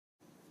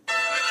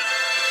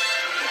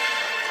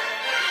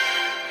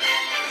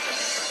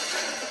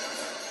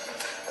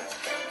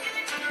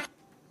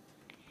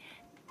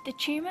The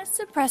tumour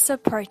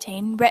suppressor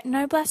protein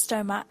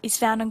retinoblastoma is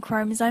found on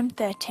chromosome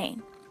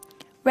 13.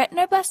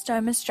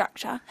 Retinoblastoma's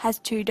structure has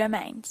two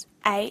domains,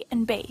 A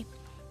and B,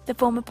 that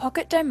form a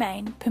pocket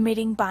domain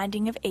permitting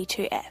binding of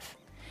E2F.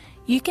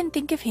 You can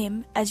think of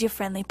him as your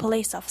friendly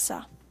police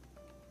officer.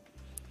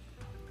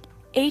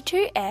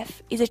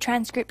 E2F is a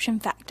transcription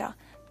factor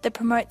that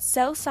promotes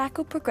cell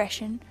cycle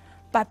progression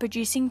by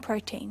producing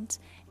proteins,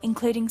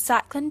 including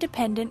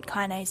cyclin-dependent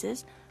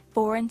kinases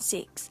 4 and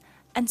 6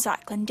 and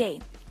cyclin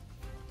D.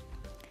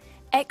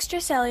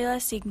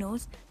 Extracellular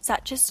signals,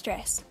 such as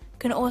stress,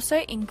 can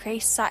also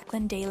increase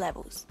cyclin D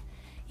levels.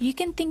 You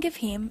can think of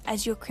him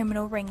as your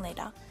criminal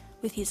ringleader,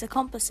 with his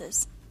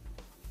accomplices.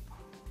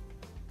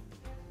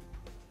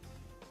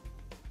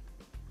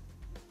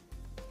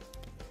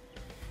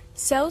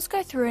 Cells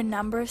go through a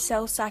number of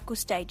cell cycle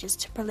stages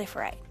to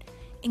proliferate,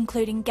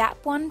 including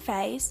GAP1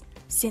 phase,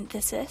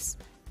 synthesis,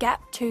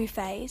 GAP2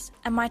 phase,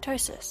 and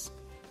mitosis.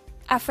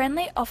 Our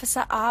friendly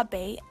officer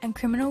RB and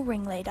criminal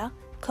ringleader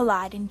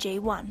collide in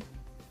G1.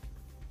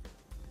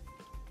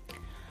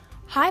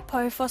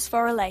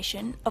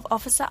 Hypophosphorylation of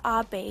officer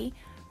RB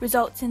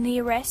results in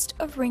the arrest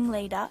of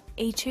ringleader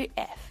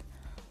E2F,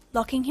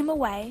 locking him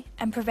away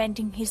and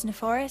preventing his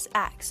nefarious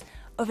acts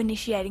of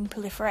initiating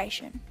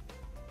proliferation.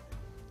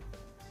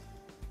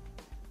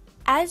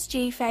 As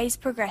G phase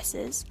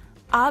progresses,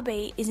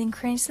 RB is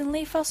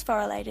increasingly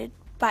phosphorylated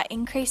by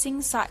increasing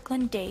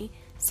cyclin D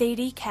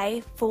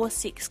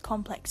CDK4/6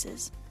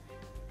 complexes.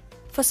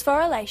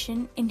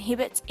 Phosphorylation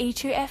inhibits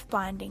E2F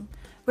binding,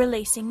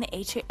 releasing the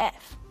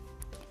E2F.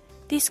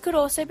 This could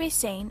also be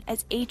seen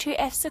as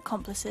E2F's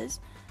accomplices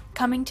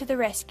coming to the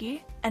rescue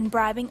and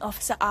bribing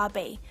Officer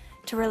RB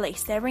to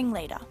release their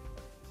ringleader.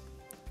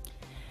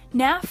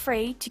 Now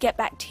free to get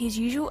back to his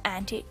usual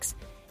antics,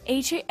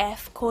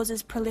 E2F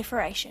causes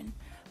proliferation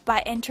by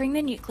entering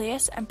the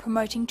nucleus and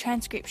promoting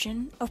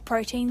transcription of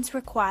proteins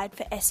required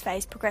for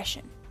S-phase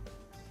progression.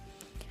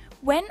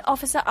 When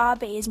Officer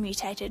RB is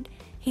mutated,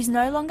 he's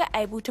no longer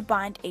able to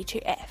bind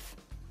E2F.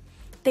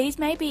 These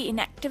may be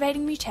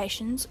inactivating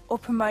mutations or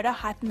promoter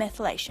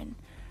hypermethylation,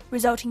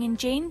 resulting in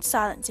gene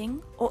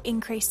silencing or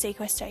increased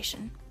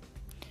sequestration,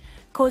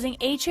 causing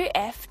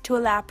E2F to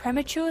allow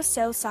premature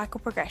cell cycle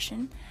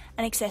progression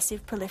and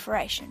excessive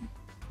proliferation.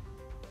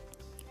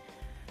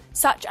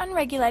 Such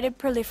unregulated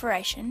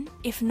proliferation,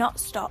 if not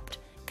stopped,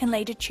 can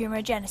lead to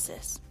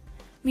tumorigenesis.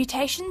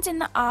 Mutations in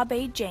the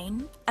RB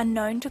gene are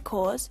known to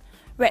cause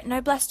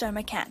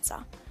retinoblastoma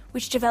cancer,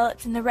 which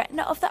develops in the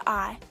retina of the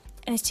eye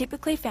and is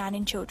typically found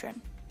in children.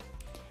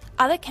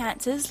 Other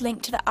cancers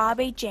linked to the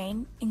RB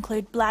gene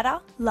include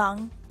bladder,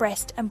 lung,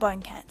 breast and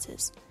bone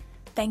cancers.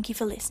 Thank you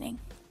for listening.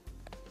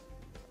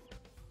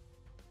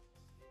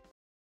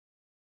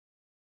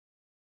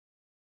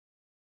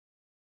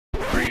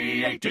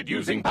 Created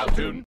using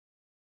Powtoon.